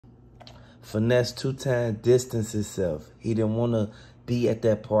Finesse2tymes distanced himself. He didn't want to be at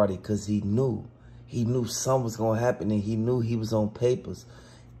that party because he knew something was going to happen, and he knew he was on papers.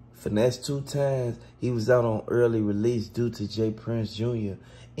 Finesse2tymes, he was out on early release due to J. Prince Jr.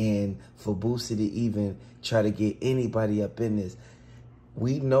 and for Boosie to even try to get anybody up in this.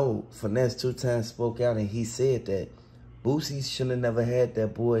 We know Finesse2tymes spoke out and he said that Boosie should have never had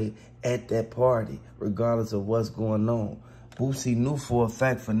that boy at that party, regardless of what's going on. Boosie knew for a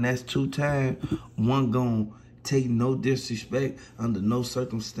fact Finesse2tymes wasn't going to take no disrespect under no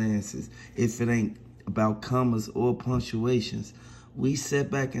circumstances if it ain't about commas or punctuations. We sat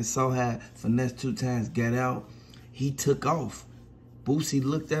back and saw how Finesse2tymes got out. He took off. Boosie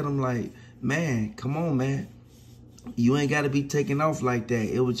looked at him like, man, come on, man. You ain't got to be taking off like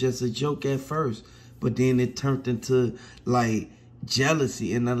that. It was just a joke at first. But then it turned into, like,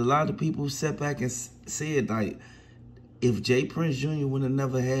 jealousy. And a lot of people sat back and said, like, if J. Prince Jr. would have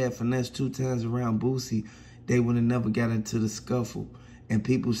never had Finesse2tymes around Boosie, they would have never got into the scuffle. And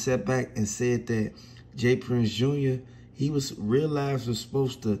people sat back and said that J. Prince Jr., he was realized was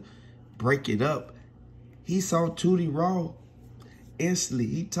supposed to break it up. He saw Tootie Raw instantly.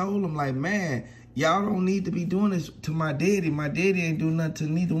 He told him, like, man, y'all don't need to be doing this to my daddy. My daddy ain't do nothing to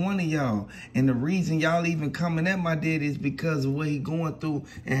neither one of y'all. And the reason y'all even coming at my daddy is because of what he going through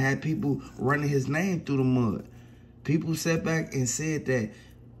and had people running his name through the mud. People sat back and said that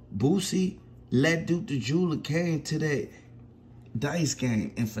Boosie let Duke the Jeweler came to that dice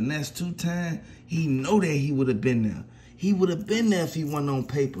game. And Finesse2tymes, he know that he would have been there. He would have been there if he wasn't on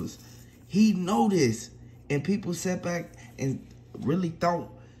papers. He know this. And people sat back and really thought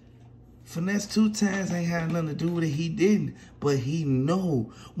Finesse2tymes ain't had nothing to do with it. He didn't. But he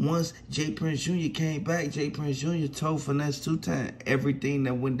know once J. Prince Jr. came back, J. Prince Jr. told Finesse2tymes everything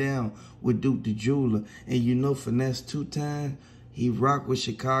that went down with Duke the Jeweler. And you know Finesse2tymes, he rocked with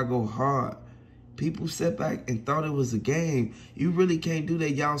Chicago hard. People sat back and thought it was a game. You really can't do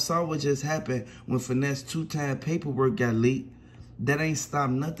that. Y'all saw what just happened when Finesse2tymes paperwork got leaked. That ain't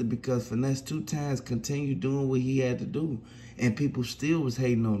stopped nothing because Finesse2tymes continued doing what he had to do. And people still was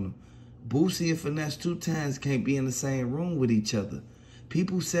hating on him. Boosie and Finesse2tymes can't be in the same room with each other.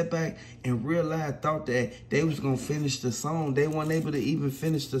 People sat back and realized, thought that they was going to finish the song. They weren't able to even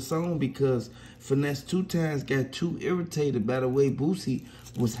finish the song because Finesse2tymes got too irritated by the way Boosie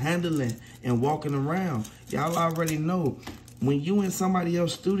was handling and walking around. Y'all already know, when you in somebody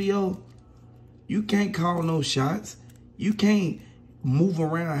else's studio, you can't call no shots. You can't move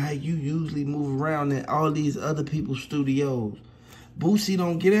around how you usually move around in all these other people's studios. Boosie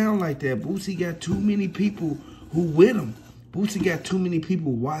don't get down like that. Boosie got too many people who with him. Boosie got too many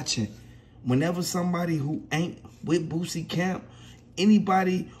people watching. Whenever somebody who ain't with Boosie camp,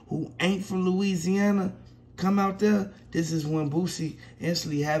 anybody who ain't from Louisiana come out there, this is when Boosie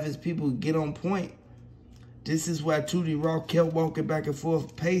instantly have his people get on point. This is why Tootie Raw kept walking back and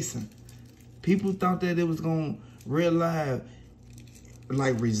forth pacing. People thought that it was going to real live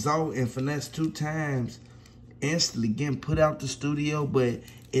like result in Finesse2tymes instantly getting put out the studio, but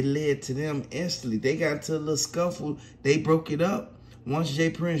it led to them instantly. They got into a little scuffle. They broke it up. Once J.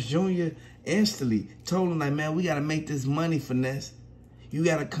 Prince Jr. instantly told him, like, man, we got to make this money, Finesse. You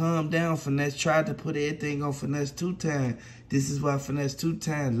got to calm down, Finesse. Tried to put everything on Finesse2tymes. This is why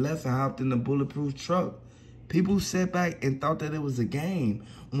Finesse2tymes left and hopped in the bulletproof truck. People sat back and thought that it was a game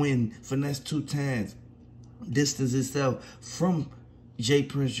when Finesse2tymes distanced itself from J.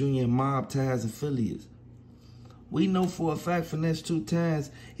 Prince Jr. and Mob Ties affiliates. We know for a fact Finesse2tymes,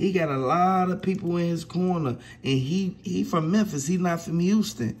 he got a lot of people in his corner. And he from Memphis. He not from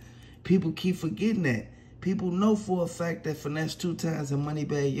Houston. People keep forgetting that. People know for a fact that Finesse2tymes and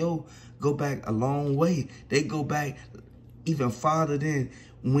Moneybagg Yo go back a long way. They go back even farther than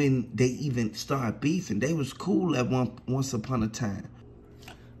when they even started beefing. They was cool at once upon a time.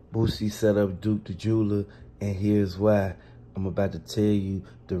 Boosie set up Duke the Jeweler, and here's why. I'm about to tell you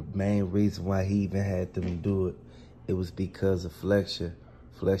the main reason why he even had them do it. It was because of Fletcher.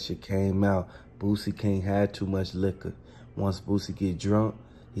 Fletcher came out. Boosie can't have too much liquor. Once Boosie get drunk,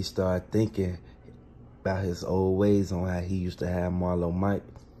 he started thinking about his old ways on how he used to have Marlo Mike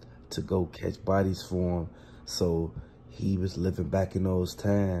to go catch bodies for him. So he was living back in those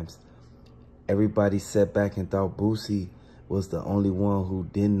times. Everybody sat back and thought Boosie was the only one who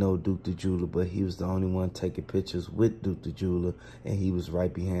didn't know Duke the Jeweler, but he was the only one taking pictures with Duke the Jeweler, and he was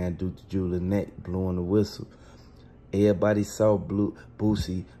right behind Duke the Jeweler's neck blowing the whistle. Everybody saw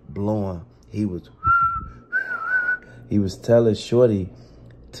Boosie blowing. He was telling Shorty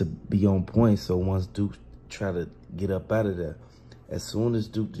to be on point, so once Duke tried to get up out of there, as soon as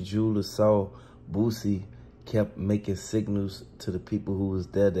Duke the Jeweler saw Boosie kept making signals to the people who was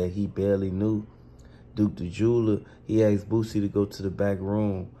there that he barely knew. Duke the Jeweler, he asked Boosie to go to the back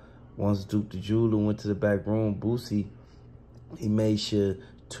room. Once Duke the Jeweler went to the back room, Boosie, he made sure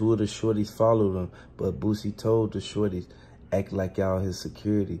 2 of the shorties followed him. But Boosie told the shorties, act like y'all his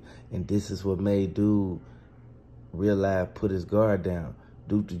security. And this is what made dude realize put his guard down.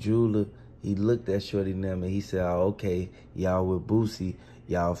 Duke the Jeweler, he looked at Shorty and them and he said, oh, okay, y'all with Boosie,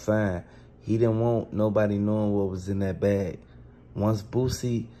 y'all fine. He didn't want nobody knowing what was in that bag. Once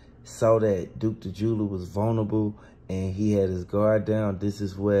Boosie saw that Duke the Jeweler was vulnerable and he had his guard down, this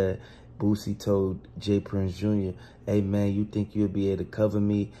is where Boosie told J. Prince Jr., hey man, you think you'll be able to cover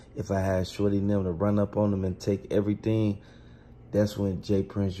me if I had Shorty and them to run up on them and take everything? That's when J.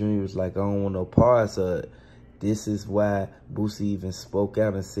 Prince Jr. was like, I don't want no parts of it. This is why Boosie even spoke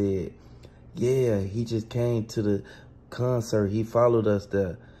out and said, yeah, he just came to the concert. He followed us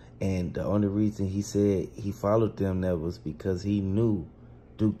there. And the only reason he said he followed them there was because he knew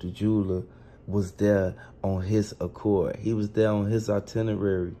Duke the Jeweler was there on his accord. He was there on his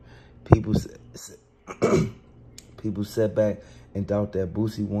itinerary. People sat back and thought that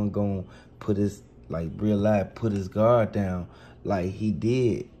Boosie wasn't going to put his, real life, put his guard down like he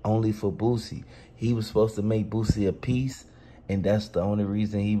did only for Boosie. He was supposed to make Boosie a piece, and that's the only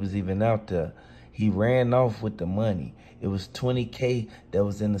reason he was even out there. He ran off with the money. It was $20K that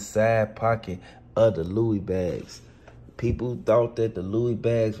was in the side pocket of the Louis bags. People thought that the Louis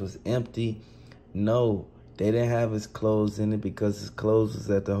bags was empty. No, they didn't have his clothes in it because his clothes was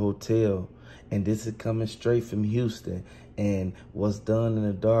at the hotel. And this is coming straight from Houston. And what's done in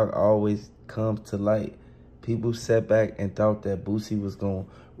the dark always comes to light. People sat back and thought that Boosie was going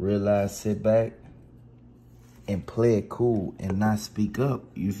to realize, sit back and play it cool and not speak up,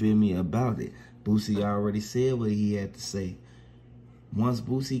 you feel me, about it. Boosie already said what he had to say. Once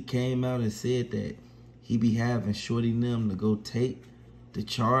Boosie came out and said that he be having Shorty and them to go take the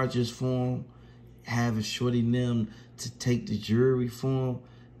charges for him, having Shorty and them to take the jury for him,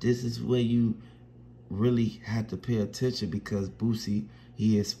 this is where you really have to pay attention, because Boosie,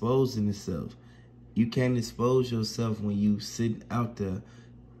 he exposing himself. You can't expose yourself when you sitting out there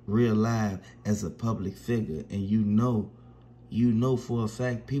real live as a public figure, and you know for a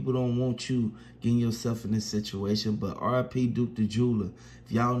fact people don't want you getting yourself in this situation. But RIP Duke the Jeweler.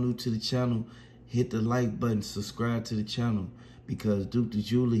 If y'all new to the channel, hit the like button, subscribe to the channel, because Duke the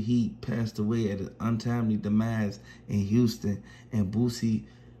Jeweler, he passed away at an untimely demise in Houston. And Boosie,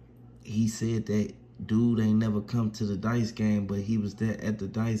 he said that dude ain't never come to the dice game, but he was there at the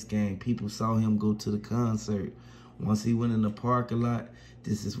dice game. People saw him go to the concert. Once he went in the parking lot,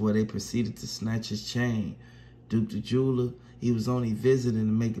 this is where they proceeded to snatch his chain. Duke the Jeweler, he was only visiting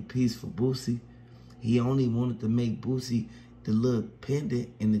to make a piece for Boosie. He only wanted to make Boosie the little pendant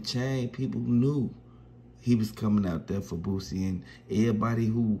in the chain. People knew he was coming out there for Boosie. And everybody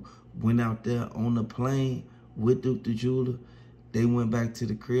who went out there on the plane with Duke the Jeweler, they went back to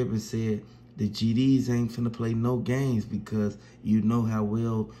the crib and said, the GDs ain't finna play no games, because you know how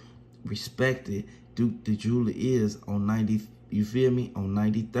well respected Duke the Jeweler is on 90, you feel me, on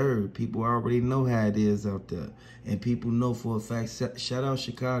 93rd. People already know how it is out there. And people know for a fact. Shout out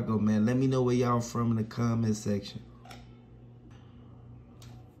Chicago, man. Let me know where y'all from in the comment section.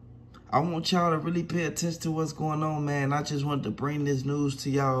 I want y'all to really pay attention to what's going on, man. I just wanted to bring this news to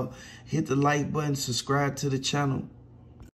y'all. Hit the like button, subscribe to the channel.